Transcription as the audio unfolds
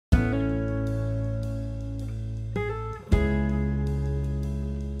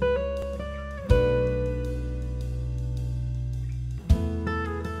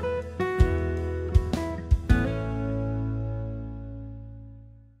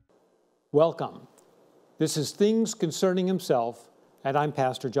Welcome. This is Things Concerning Himself, and I'm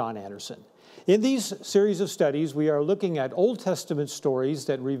Pastor John Anderson. In these series of studies, we are looking at Old Testament stories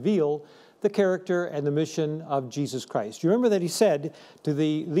that reveal the character and the mission of Jesus Christ. You remember that he said to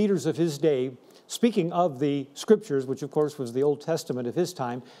the leaders of his day, speaking of the Scriptures, which of course was the Old Testament of his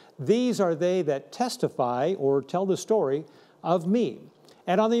time, these are they that testify or tell the story of me.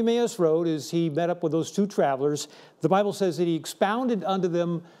 And on the Emmaus Road, as he met up with those two travelers, the Bible says that he expounded unto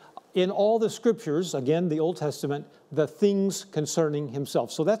them in all the Scriptures, again, the Old Testament, the things concerning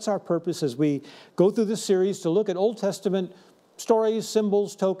himself. So that's our purpose as we go through this series, to look at Old Testament stories,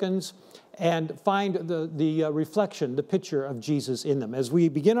 symbols, tokens, and find the reflection, the picture of Jesus in them. As we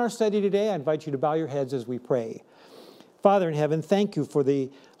begin our study today, I invite you to bow your heads as we pray. Father in heaven, thank you for the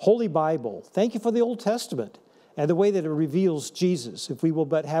Holy Bible. Thank you for the Old Testament and the way that it reveals Jesus, if we will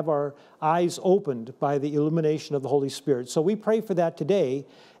but have our eyes opened by the illumination of the Holy Spirit. So we pray for that today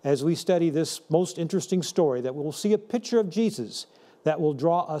as we study this most interesting story, that we'll see a picture of Jesus that will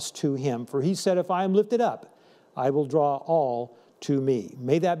draw us to him. For he said, if I am lifted up, I will draw all to me.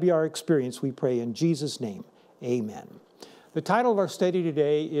 May that be our experience, we pray in Jesus' name. Amen. The title of our study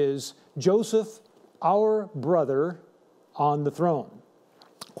today is Joseph, Our Brother on the Throne.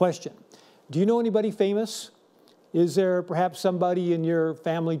 Question: do you know anybody famous? Is there perhaps somebody in your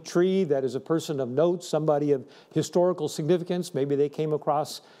family tree that is a person of note, somebody of historical significance? Maybe they came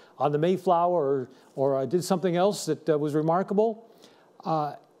across on the Mayflower or did something else that was remarkable.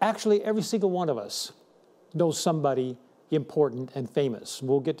 Actually, every single one of us knows somebody important and famous.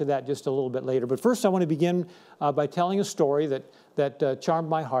 We'll get to that just a little bit later. But first, I want to begin by telling a story that charmed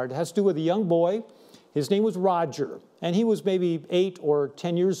my heart. It has to do with a young boy. His name was Roger, and he was maybe 8 or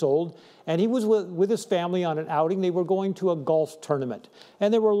 10 years old, and he was with his family on an outing. They were going to a golf tournament,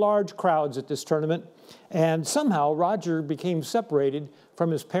 and there were large crowds at this tournament, and somehow Roger became separated from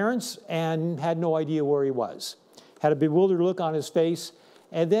his parents and had no idea where he was. Had a bewildered look on his face,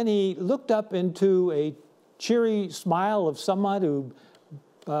 and then he looked up into a cheery smile of someone who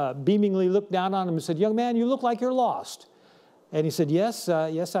beamingly looked down on him and said, "Young man, you look like you're lost." And he said, yes,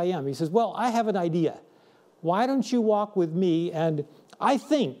 I am. He says, well, I have an idea. Why don't you walk with me? And I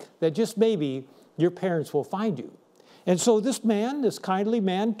think that just maybe your parents will find you. And so this kindly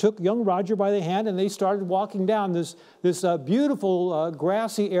man, took young Roger by the hand, and they started walking down this beautiful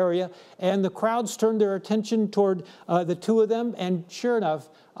grassy area. And the crowds turned their attention toward the two of them. And sure enough,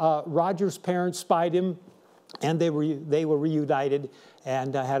 Roger's parents spied him, and they were reunited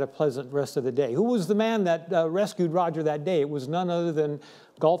and had a pleasant rest of the day. Who was the man that rescued Roger that day? It was none other than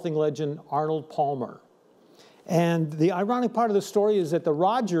golfing legend Arnold Palmer. And the ironic part of the story is that the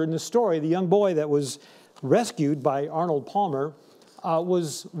Roger in the story, the young boy that was rescued by Arnold Palmer,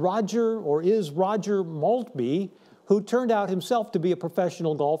 was Roger Maltby, who turned out himself to be a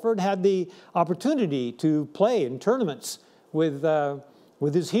professional golfer and had the opportunity to play in tournaments with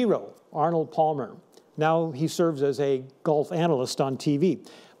his hero, Arnold Palmer. Now he serves as a golf analyst on TV.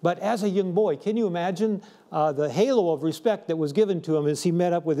 But as a young boy, can you imagine the halo of respect that was given to him as he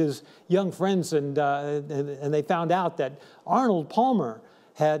met up with his young friends and they found out that Arnold Palmer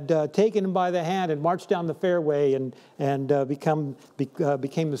had taken him by the hand and marched down the fairway and became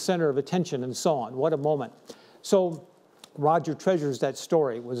the center of attention and so on. What a moment. So Roger treasures that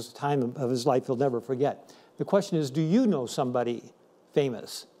story. It was a time of his life he'll never forget. The question is, do you know somebody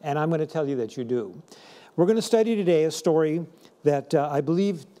famous? And I'm going to tell you that you do. We're going to study today a story that I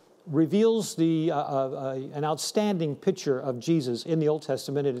believe reveals an outstanding picture of Jesus in the Old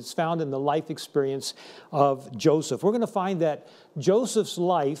Testament, and it's found in the life experience of Joseph. We're going to find that Joseph's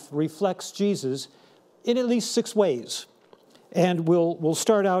life reflects Jesus in at least 6 ways. And we'll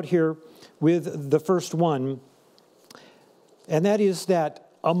start out here with the first one, and that is that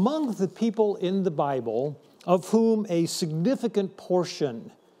among the people in the Bible of whom a significant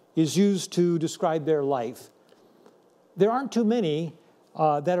portion is used to describe their life, there aren't too many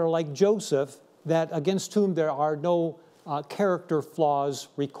that are like Joseph, that against whom there are no character flaws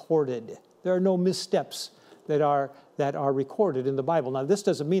recorded. There are no missteps that are recorded in the Bible. Now, this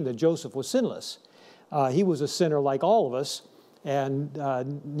doesn't mean that Joseph was sinless. He was a sinner like all of us and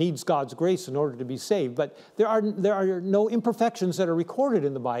needs God's grace in order to be saved. But there are no imperfections that are recorded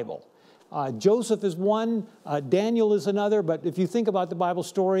in the Bible. Joseph is one, Daniel is another, but if you think about the Bible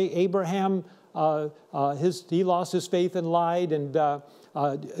story, Abraham, he lost his faith and lied, and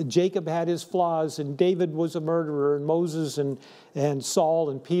Jacob had his flaws, and David was a murderer, and Moses and Saul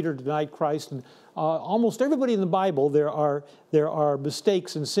and Peter denied Christ, and almost everybody in the Bible, there are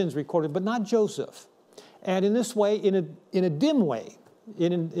mistakes and sins recorded, but not Joseph. And in this way, in a dim way,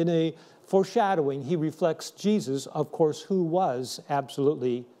 in a foreshadowing, he reflects Jesus, of course, who was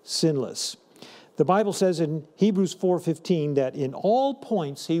absolutely sinless. The Bible says in Hebrews 4:15 that in all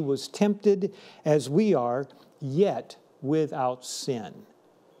points he was tempted as we are, yet without sin.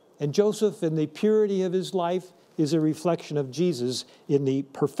 And Joseph, in the purity of his life, is a reflection of Jesus in the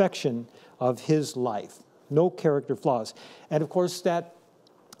perfection of his life. No character flaws. And of course, that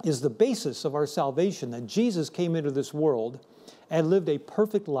is the basis of our salvation, that Jesus came into this world and lived a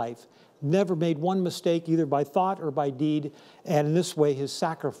perfect life, never made one mistake either by thought or by deed, and in this way his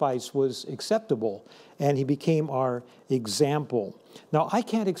sacrifice was acceptable, and he became our example. Now, I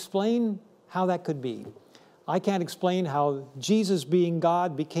can't explain how that could be. I can't explain how Jesus, being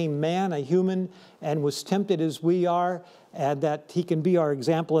God, became man, a human, and was tempted as we are, and that he can be our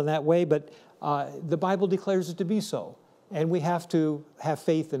example in that way, but the Bible declares it to be so, and we have to have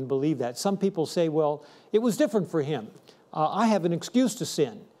faith and believe that. Some people say, well, it was different for him. I have an excuse to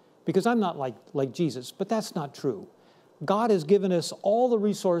sin because I'm not like Jesus, but that's not true. God has given us all the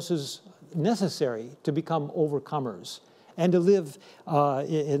resources necessary to become overcomers and to live by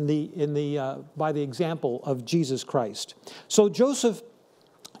the example of Jesus Christ. So Joseph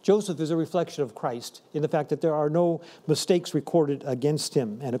is a reflection of Christ in the fact that there are no mistakes recorded against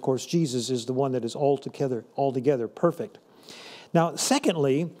him. And of course, Jesus is the one that is altogether perfect. Now,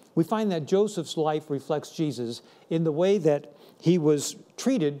 secondly, we find that Joseph's life reflects Jesus in the way that he was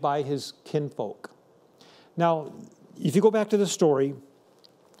treated by his kinfolk. Now, if you go back to the story,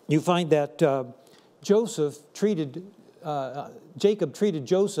 you find that Jacob treated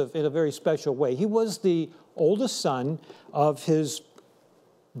Joseph in a very special way. He was the oldest son of his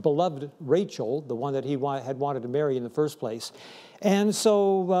beloved Rachel, the one that he had wanted to marry in the first place. And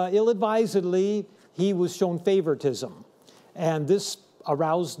so, ill-advisedly, he was shown favoritism. And this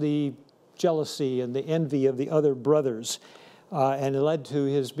aroused the jealousy and the envy of the other brothers, and it led to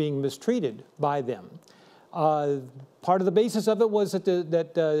his being mistreated by them. Part of the basis of it was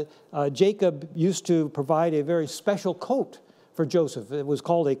that Jacob used to provide a very special coat for Joseph. It was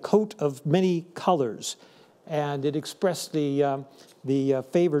called a coat of many colors, and it expressed the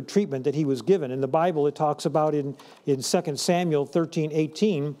favored treatment that he was given. In the Bible, it talks about in 2 Samuel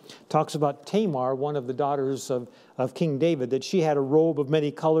 13:18, talks about Tamar, one of the daughters of King David, that she had a robe of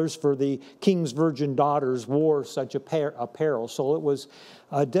many colors, for the king's virgin daughters wore such apparel. So it was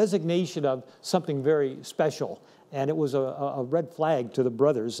a designation of something very special, and it was a red flag to the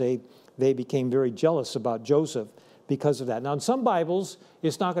brothers. They became very jealous about Joseph because of that. Now, in some Bibles,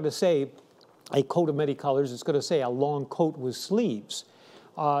 it's not going to say a coat of many colors. It's going to say a long coat with sleeves.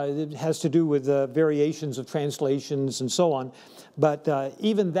 It has to do with variations of translations and so on. But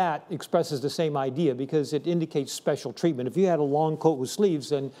even that expresses the same idea because it indicates special treatment. If you had a long coat with sleeves,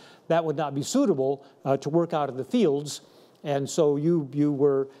 then that would not be suitable to work out in the fields. And so you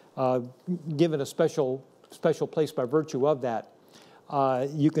were given a special place by virtue of that.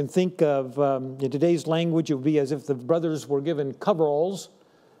 You can think of, in today's language, it would be as if the brothers were given coveralls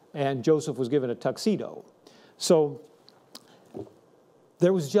and Joseph was given a tuxedo. So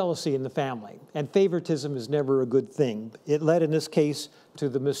there was jealousy in the family, and favoritism is never a good thing. It led, in this case, to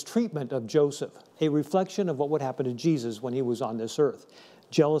the mistreatment of Joseph, a reflection of what would happen to Jesus when he was on this earth.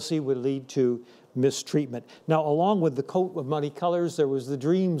 Jealousy would lead to mistreatment. Now, along with the coat of many colors, there was the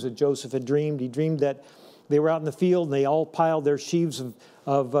dreams that Joseph had dreamed. He dreamed that they were out in the field, and they all piled their sheaves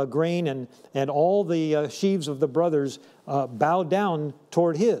of grain, and all the sheaves of the brothers bowed down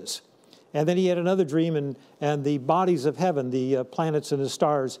toward his. And then he had another dream, and the bodies of heaven, the planets and the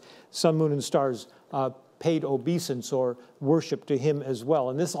stars, sun, moon, and stars, paid obeisance or worship to him as well.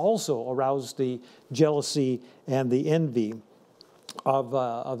 And this also aroused the jealousy and the envy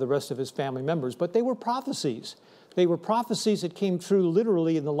of the rest of his family members. But they were prophecies. They were prophecies that came true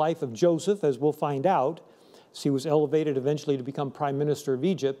literally in the life of Joseph, as we'll find out. So he was elevated eventually to become prime minister of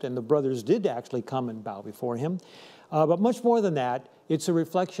Egypt, and the brothers did actually come and bow before him. But much more than that, it's a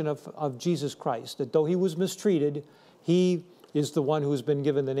reflection of Jesus Christ, that though he was mistreated, he is the one who has been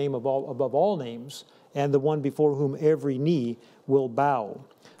given the name above all names, and the one before whom every knee will bow.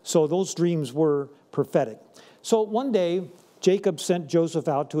 So those dreams were prophetic. So one day, Jacob sent Joseph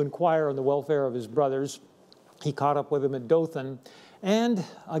out to inquire on the welfare of his brothers. He caught up with him at Dothan, and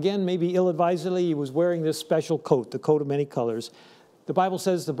again, maybe ill-advisedly, he was wearing this special coat, the coat of many colors. The Bible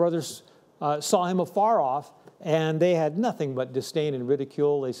says the brothers saw him afar off, and they had nothing but disdain and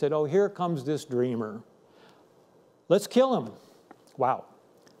ridicule. They said, "Oh, here comes this dreamer. Let's kill him." Wow.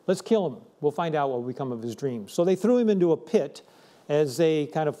 Let's kill him. We'll find out what will become of his dreams. So they threw him into a pit as they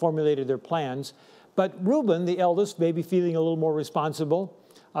kind of formulated their plans. But Reuben, the eldest, maybe feeling a little more responsible,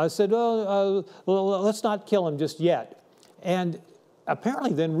 said, let's not kill him just yet. And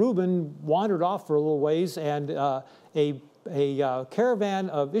apparently then Reuben wandered off for a little ways, and a caravan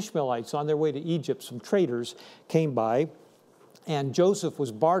of Ishmaelites on their way to Egypt, some traders, came by, and Joseph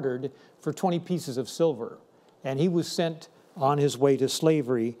was bartered for 20 pieces of silver, and he was sent on his way to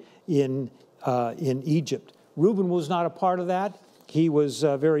slavery in Egypt. Reuben was not a part of that. He was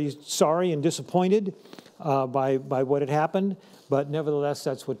very sorry and disappointed by what had happened, but nevertheless,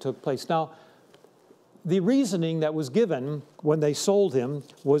 that's what took place. Now, the reasoning that was given when they sold him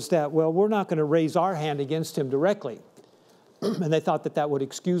was that, well, we're not going to raise our hand against him directly. And they thought that that would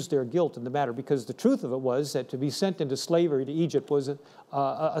excuse their guilt in the matter, because the truth of it was that to be sent into slavery to Egypt was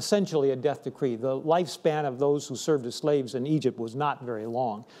essentially a death decree. The lifespan of those who served as slaves in Egypt was not very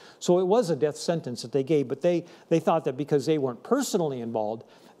long. So it was a death sentence that they gave, but they thought that because they weren't personally involved,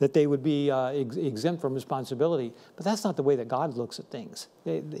 that they would be exempt from responsibility. But that's not the way that God looks at things.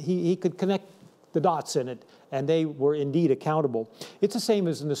 He could connect the dots in it, and they were indeed accountable. It's the same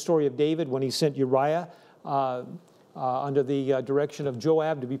as in the story of David when he sent Uriah under the direction of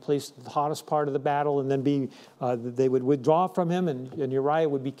Joab to be placed at the hottest part of the battle, and then they would withdraw from him, and Uriah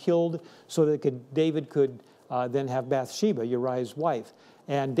would be killed so that David could then have Bathsheba, Uriah's wife.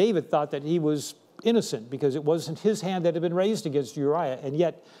 And David thought that he was innocent because it wasn't his hand that had been raised against Uriah, and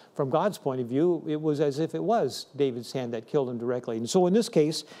yet from God's point of view, it was as if it was David's hand that killed him directly. And so in this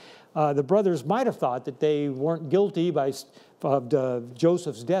case, the brothers might have thought that they weren't guilty of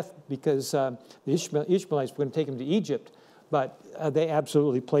Joseph's death because the Ishmaelites were going to take him to Egypt, but they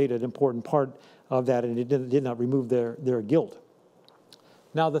absolutely played an important part of that, and it did not remove their guilt.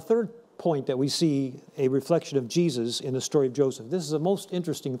 Now, the third point that we see a reflection of Jesus in the story of Joseph. This is the most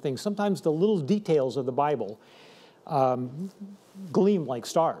interesting thing. Sometimes the little details of the Bible gleam like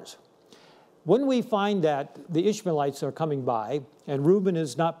stars. When we find that the Ishmaelites are coming by, and Reuben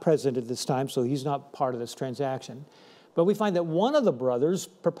is not present at this time, so he's not part of this transaction, but we find that one of the brothers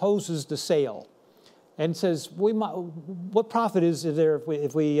proposes the sale and says, what profit is there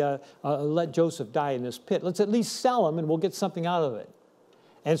if we let Joseph die in this pit? Let's at least sell him and we'll get something out of it.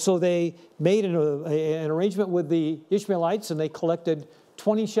 And so they made an arrangement with the Ishmaelites, and they collected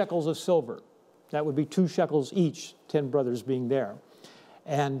 20 shekels of silver. That would be 2 shekels each, 10 brothers being there.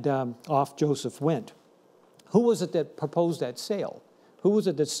 And off Joseph went. Who was it that proposed that sale? Who was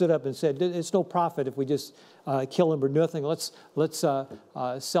it that stood up and said, it's no profit if we just kill him or nothing. Let's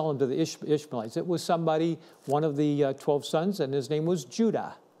sell him to the Ishmaelites. It was somebody, one of the 12 sons, and his name was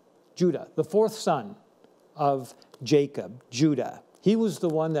Judah. Judah, the 4th son of Jacob, Judah. He was the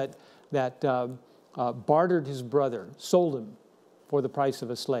one that bartered his brother, sold him for the price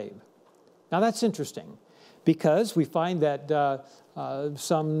of a slave. Now that's interesting, because we find that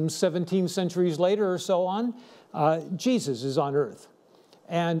some 17 centuries later or so on, Jesus is on earth.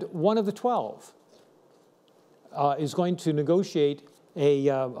 And one of the 12 is going to negotiate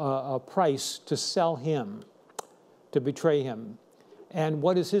a price to sell him, to betray him. And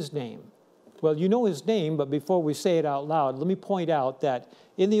what is his name? Well, you know his name, but before we say it out loud, let me point out that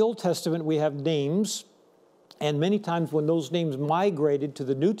in the Old Testament we have names, and many times when those names migrated to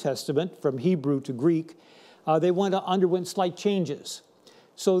the New Testament from Hebrew to Greek, they underwent slight changes.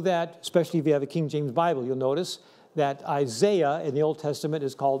 So that, especially if you have a King James Bible, you'll notice that Isaiah in the Old Testament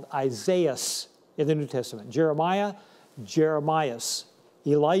is called Isaias in the New Testament. Jeremiah, Jeremias.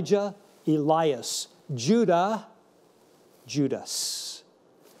 Elijah, Elias. Judah, Judas.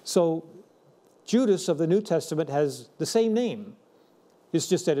 So Judas of the New Testament has the same name. It's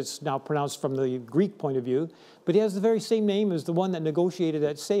just that it's now pronounced from the Greek point of view, but he has the very same name as the one that negotiated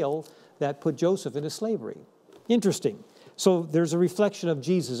that sale that put Joseph into slavery. Interesting. So there's a reflection of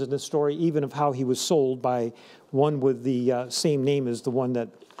Jesus in this story, even of how he was sold by one with the same name as the one that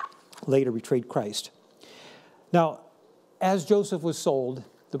later betrayed Christ. Now, as Joseph was sold,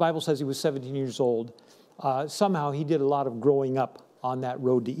 the Bible says he was 17 years old. Somehow he did a lot of growing up on that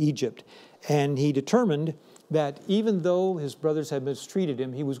road to Egypt. And he determined that even though his brothers had mistreated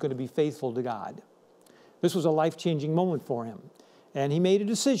him, he was going to be faithful to God. This was a life-changing moment for him. And he made a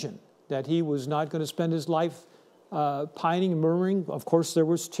decision that he was not going to spend his life pining and murmuring. Of course, there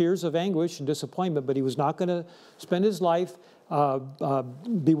was tears of anguish and disappointment, but he was not going to spend his life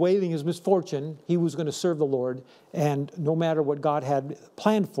bewailing his misfortune. He was going to serve the Lord, and no matter what God had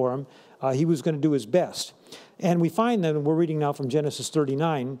planned for him, he was going to do his best. And we find that, and we're reading now from Genesis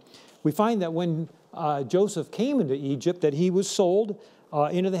 39, we find that when Joseph came into Egypt, that he was sold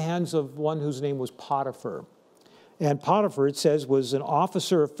into the hands of one whose name was Potiphar. And Potiphar, it says, was an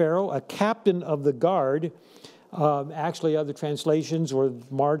officer of Pharaoh, a captain of the guard. Actually, other translations or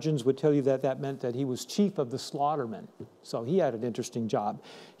margins would tell you that that meant that he was chief of the slaughtermen. So he had an interesting job.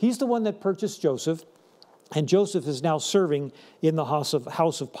 He's the one that purchased Joseph, And Joseph is now serving in the house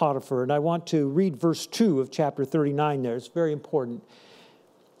of Potiphar. And I want to read verse 2 of chapter 39 there. It's very important.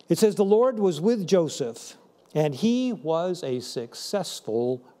 It says, "The Lord was with Joseph, and he was a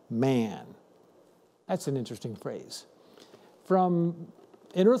successful man." That's an interesting phrase. From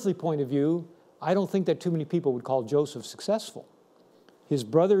an earthly point of view, I don't think that too many people would call Joseph successful. His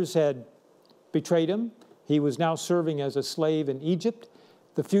brothers had betrayed him. He was now serving as a slave in Egypt.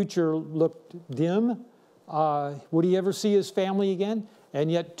 The future looked dim. Would he ever see his family again? And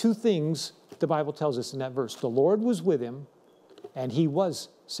yet two things the Bible tells us in that verse. The Lord was with him, and he was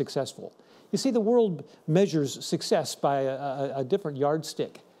successful. You see, the world measures success by a different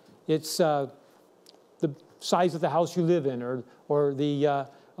yardstick. It's the size of the house you live in, or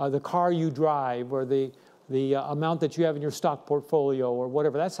the car you drive, or the amount that you have in your stock portfolio, or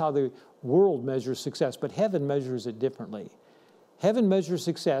whatever. That's how the world measures success. But heaven measures it differently. Heaven measures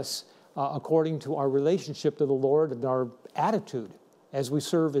success according to our relationship to the Lord and our attitude as we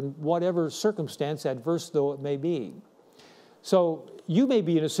serve in whatever circumstance, adverse though it may be. So you may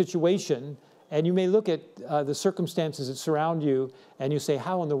be in a situation, and you may look at the circumstances that surround you, and you say,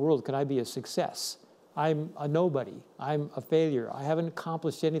 how in the world can I be a success? I'm a nobody. I'm a failure. I haven't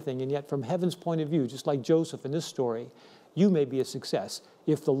accomplished anything. And yet from heaven's point of view, just like Joseph in this story, you may be a success.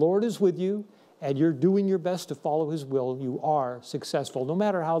 If the Lord is with you and you're doing your best to follow his will, you are successful, no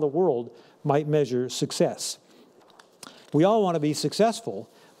matter how the world might measure success. We all want to be successful,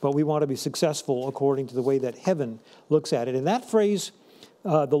 but we want to be successful according to the way that heaven looks at it. And that phrase,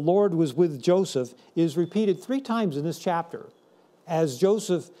 the Lord was with Joseph, is repeated 3 times in this chapter. As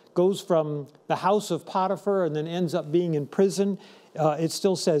Joseph goes from the house of Potiphar and then ends up being in prison, it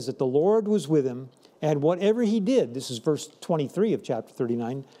still says that the Lord was with him, and whatever he did, this is verse 23 of chapter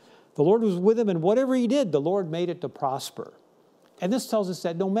 39, the Lord was with him, and whatever he did, the Lord made it to prosper. And this tells us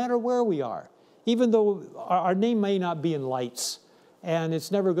that no matter where we are, even though our name may not be in lights, and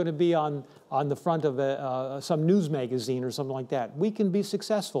it's never going to be on the front of some news magazine or something like that, we can be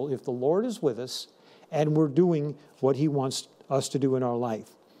successful if the Lord is with us and we're doing what he wants us to do in our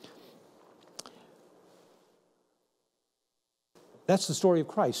life. That's the story of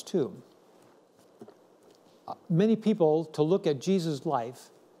Christ, too. Many people, to look at Jesus' life,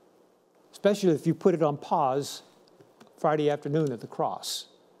 especially if you put it on pause Friday afternoon at the cross,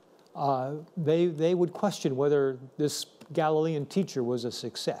 they would question whether this Galilean teacher was a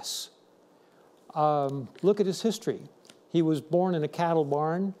success. Look at his history. He was born in a cattle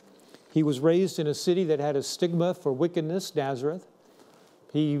barn. He was raised in a city that had a stigma for wickedness, Nazareth.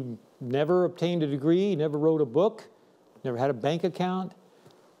 He never obtained a degree. He never wrote a book, never had a bank account.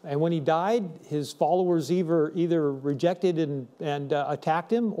 And when he died, his followers either rejected and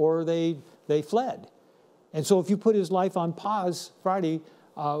attacked him, or they fled. And so if you put his life on pause Friday,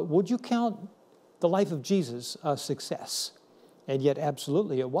 would you count the life of Jesus a success? And yet,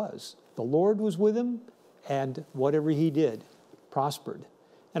 absolutely, it was. The Lord was with him, and whatever he did prospered.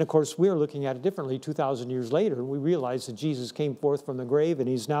 And of course, we are looking at it differently 2,000 years later. We realize that Jesus came forth from the grave, and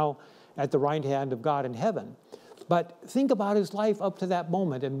he's now at the right hand of God in heaven. But think about his life up to that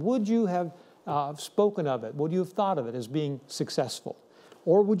moment, and would you have spoken of it? Would you have thought of it as being successful?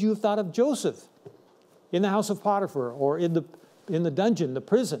 Or would you have thought of Joseph in the house of Potiphar, or in the dungeon, the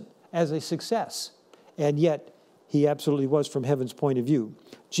prison, as a success? And yet, he absolutely was from heaven's point of view.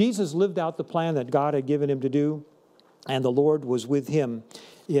 Jesus lived out the plan that God had given him to do, and the Lord was with him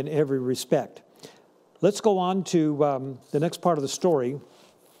in every respect. Let's go on to the next part of the story.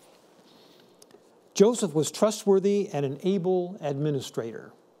 Joseph was trustworthy and an able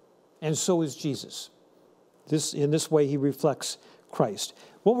administrator, and so is Jesus. In this way, he reflects Christ.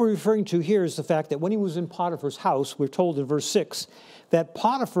 What we're referring to here is the fact that when he was in Potiphar's house, we're told in verse 6, that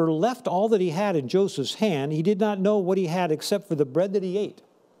Potiphar left all that he had in Joseph's hand. He did not know what he had except for the bread that he ate.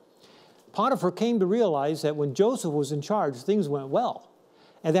 Potiphar came to realize that when Joseph was in charge, things went well,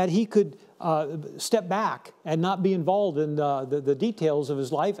 and that he could step back and not be involved in the details of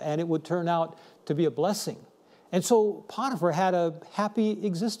his life, and it would turn out to be a blessing. And so Potiphar had a happy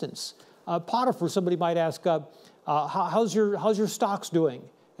existence. Potiphar, somebody might ask, how's your stocks doing?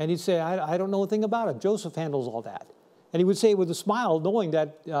 And he'd say, I don't know a thing about it. Joseph handles all that. And he would say with a smile, knowing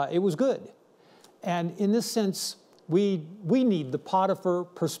that it was good. And in this sense, we need the Potiphar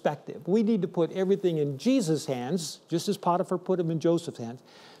perspective. We need to put everything in Jesus' hands, just as Potiphar put them in Joseph's hands,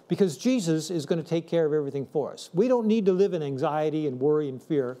 because Jesus is going to take care of everything for us. We don't need to live in anxiety and worry and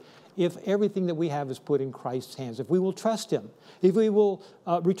fear if everything that we have is put in Christ's hands. If we will trust him, if we will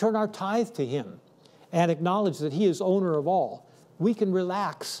return our tithe to him and acknowledge that he is owner of all, we can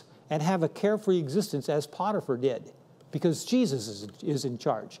relax and have a carefree existence as Potiphar did, because Jesus is in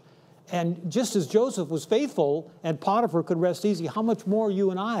charge. And just as Joseph was faithful and Potiphar could rest easy, how much more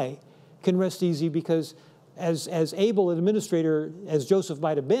you and I can rest easy, because as able an administrator as Joseph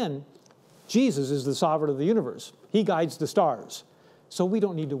might have been, Jesus is the sovereign of the universe. He guides the stars. So we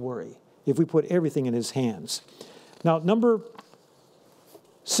don't need to worry if we put everything in his hands. Now, number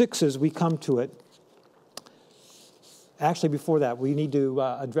 6, as we come to it, actually before that, we need to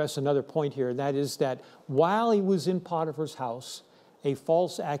address another point here, and that is that while he was in Potiphar's house, a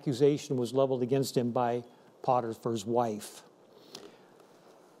false accusation was leveled against him by Potiphar's wife.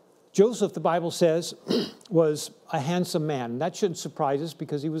 Joseph, the Bible says, was a handsome man. That shouldn't surprise us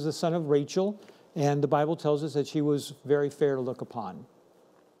because he was the son of Rachel, and the Bible tells us that she was very fair to look upon.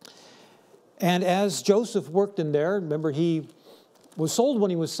 And as Joseph worked in there, remember, he was sold when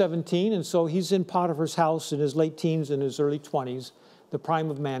he was 17, and so he's in Potiphar's house in his late teens and his early 20s, the prime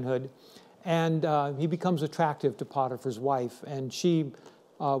of manhood, and he becomes attractive to Potiphar's wife, and she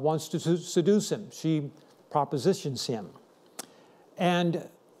wants to seduce him. She propositions him. And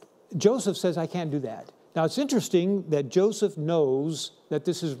Joseph says, I can't do that. Now, it's interesting that Joseph knows that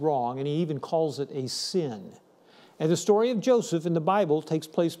this is wrong, and he even calls it a sin. And the story of Joseph in the Bible takes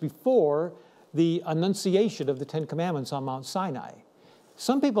place before the enunciation of the Ten Commandments on Mount Sinai.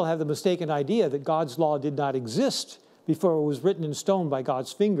 Some people have the mistaken idea that God's law did not exist before it was written in stone by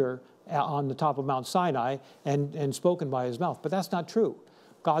God's finger on the top of Mount Sinai and spoken by his mouth. But that's not true.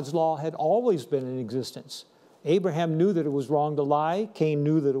 God's law had always been in existence. Abraham knew that it was wrong to lie. Cain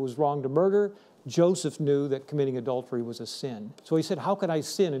knew that it was wrong to murder. Joseph knew that committing adultery was a sin. So he said, how can I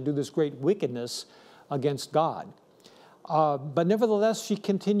sin and do this great wickedness against God? But nevertheless, she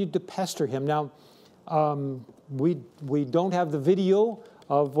continued to pester him. Now, we don't have the video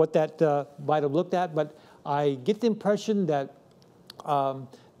of what that might have looked at, but I get the impression that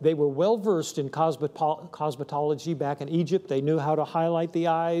they were well-versed in cosmetology back in Egypt. They knew how to highlight the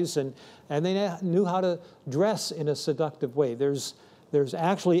eyes, and they knew how to dress in a seductive way. There's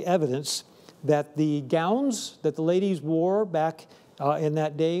actually evidence that the gowns that the ladies wore back in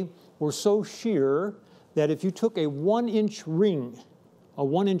that day were so sheer that if you took a 1-inch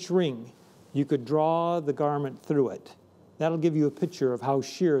ring, you could draw the garment through it. That'll give you a picture of how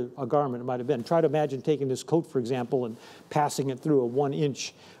sheer a garment might have been. Try to imagine taking this coat, for example, and passing it through a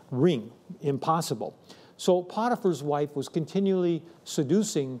 1-inch ring. Impossible. So Potiphar's wife was continually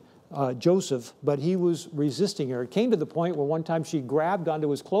seducing Joseph, but he was resisting her. It came to the point where one time she grabbed onto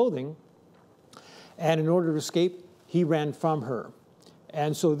his clothing, and in order to escape, he ran from her.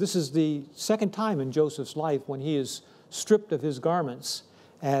 And so this is the second time in Joseph's life when he is stripped of his garments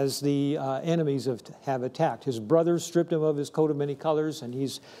as the enemies have attacked. His brothers stripped him of his coat of many colors, and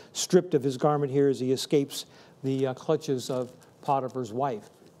he's stripped of his garment here as he escapes the clutches of Potiphar's wife.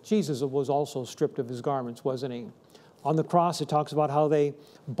 Jesus was also stripped of his garments, wasn't he? On the cross, it talks about how they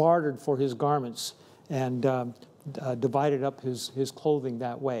bartered for his garments and divided up his clothing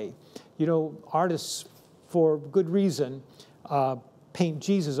that way. You know, artists, for good reason, paint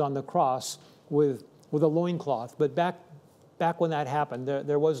Jesus on the cross with a loincloth, but back when that happened,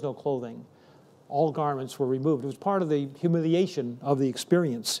 there was no clothing. All garments were removed. It was part of the humiliation of the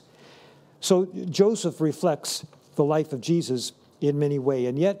experience. So Joseph reflects the life of Jesus in many ways,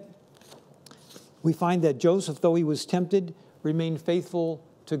 and yet we find that Joseph, though he was tempted, remained faithful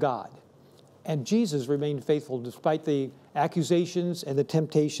to God. And Jesus remained faithful despite the accusations and the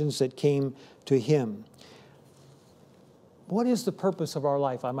temptations that came to him. What is the purpose of our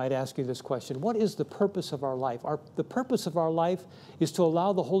life? I might ask you this question. What is the purpose of our life? The purpose of our life is to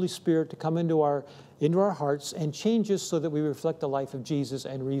allow the Holy Spirit to come into our hearts and change us so that we reflect the life of Jesus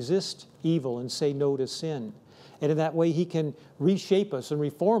and resist evil and say no to sin. And in that way, he can reshape us and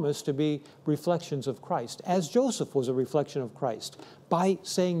reform us to be reflections of Christ, as Joseph was a reflection of Christ, by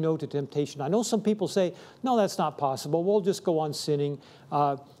saying no to temptation. I know some people say, no, that's not possible. We'll just go on sinning.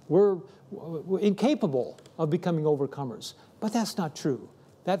 We're incapable of becoming overcomers. But that's not true.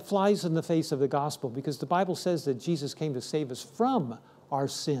 That flies in the face of the gospel, because the Bible says that Jesus came to save us from our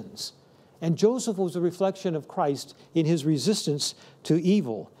sins. And Joseph was a reflection of Christ in his resistance to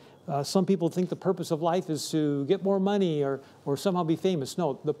evil. Some people think the purpose of life is to get more money or somehow be famous.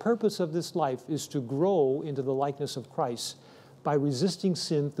 No, the purpose of this life is to grow into the likeness of Christ by resisting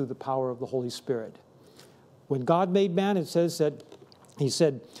sin through the power of the Holy Spirit. When God made man, it says that he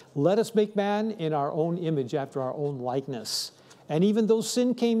said, let us make man in our own image, after our own likeness. And even though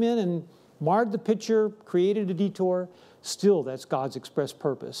sin came in and marred the picture, created a detour, still that's God's express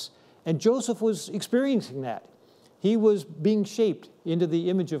purpose. And Joseph was experiencing that. He was being shaped into the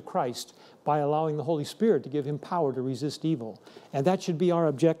image of Christ by allowing the Holy Spirit to give him power to resist evil. And that should be our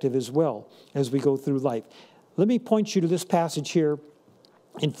objective as well as we go through life. Let me point you to this passage here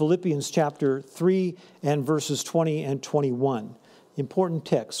in Philippians chapter 3 and verses 20 and 21. Important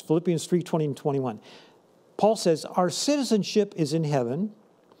text, Philippians 3, 20 and 21. Paul says, "Our citizenship is in heaven,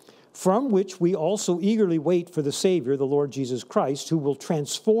 from which we also eagerly wait for the Savior, the Lord Jesus Christ, who will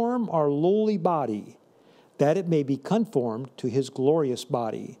transform our lowly body, that it may be conformed to his glorious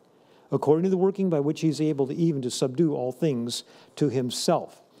body, according to the working by which he is able to even to subdue all things to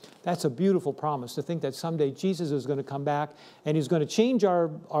himself." That's a beautiful promise, to think that someday Jesus is going to come back and he's going to change our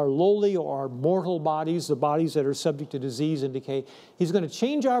lowly or our mortal bodies, the bodies that are subject to disease and decay. He's going to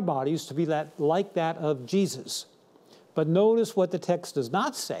change our bodies to be like that of Jesus. But notice what the text does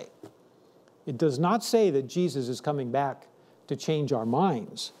not say. It does not say that Jesus is coming back to change our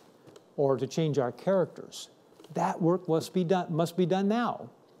minds or to change our characters. That work must be done now.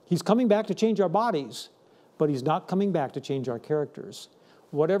 He's coming back to change our bodies, but he's not coming back to change our characters.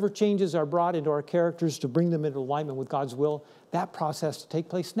 Whatever changes are brought into our characters to bring them into alignment with God's will, that process has to take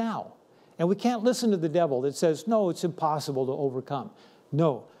place now. And we can't listen to the devil that says, no, it's impossible to overcome.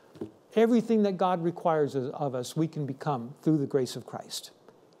 No, everything that God requires of us, we can become through the grace of Christ.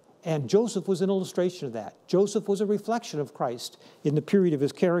 And Joseph was an illustration of that. Joseph was a reflection of Christ in the period of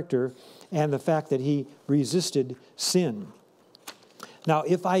his character and the fact that he resisted sin. Now,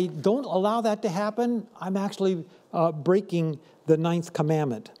 if I don't allow that to happen, I'm actually breaking the 9th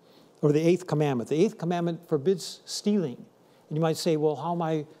commandment, or the 8th commandment. The 8th commandment forbids stealing. And you might say, well, how am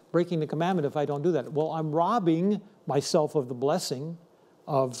I breaking the commandment if I don't do that? Well, I'm robbing myself of the blessing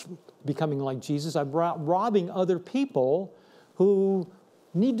of becoming like Jesus. I'm robbing other people who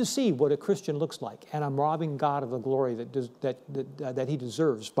need to see what a Christian looks like. And I'm robbing God of the glory that he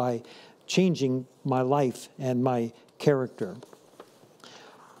deserves by changing my life and my character.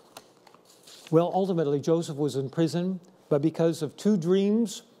 Well, ultimately, Joseph was in prison, but because of 2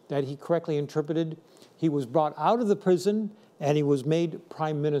 dreams that he correctly interpreted, he was brought out of the prison and he was made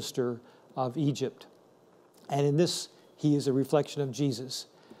prime minister of Egypt. And in this, he is a reflection of Jesus.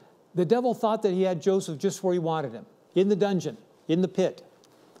 The devil thought that he had Joseph just where he wanted him, in the dungeon, in the pit.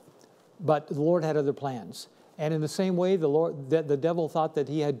 But the Lord had other plans. And in the same way, the devil thought that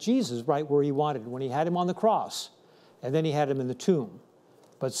he had Jesus right where he wanted, when he had him on the cross, and then he had him in the tomb.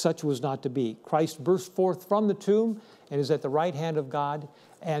 But such was not to be. Christ burst forth from the tomb and is at the right hand of God.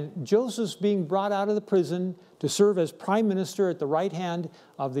 And Joseph's being brought out of the prison to serve as prime minister at the right hand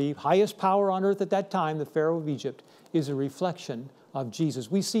of the highest power on earth at that time, the Pharaoh of Egypt, is a reflection of Jesus.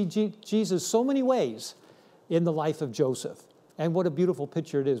 We see Jesus so many ways in the life of Joseph. And what a beautiful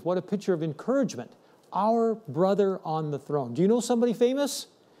picture it is. What a picture of encouragement. Our brother on the throne. Do you know somebody famous?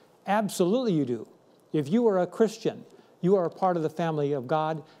 Absolutely you do. If you are a Christian, you are a part of the family of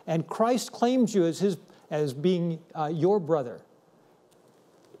God, and Christ claims you as being your brother.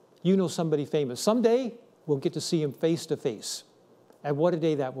 You know somebody famous. Someday, we'll get to see him face to face. And what a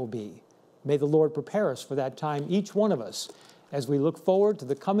day that will be. May the Lord prepare us for that time, each one of us, as we look forward to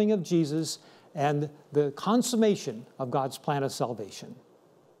the coming of Jesus and the consummation of God's plan of salvation.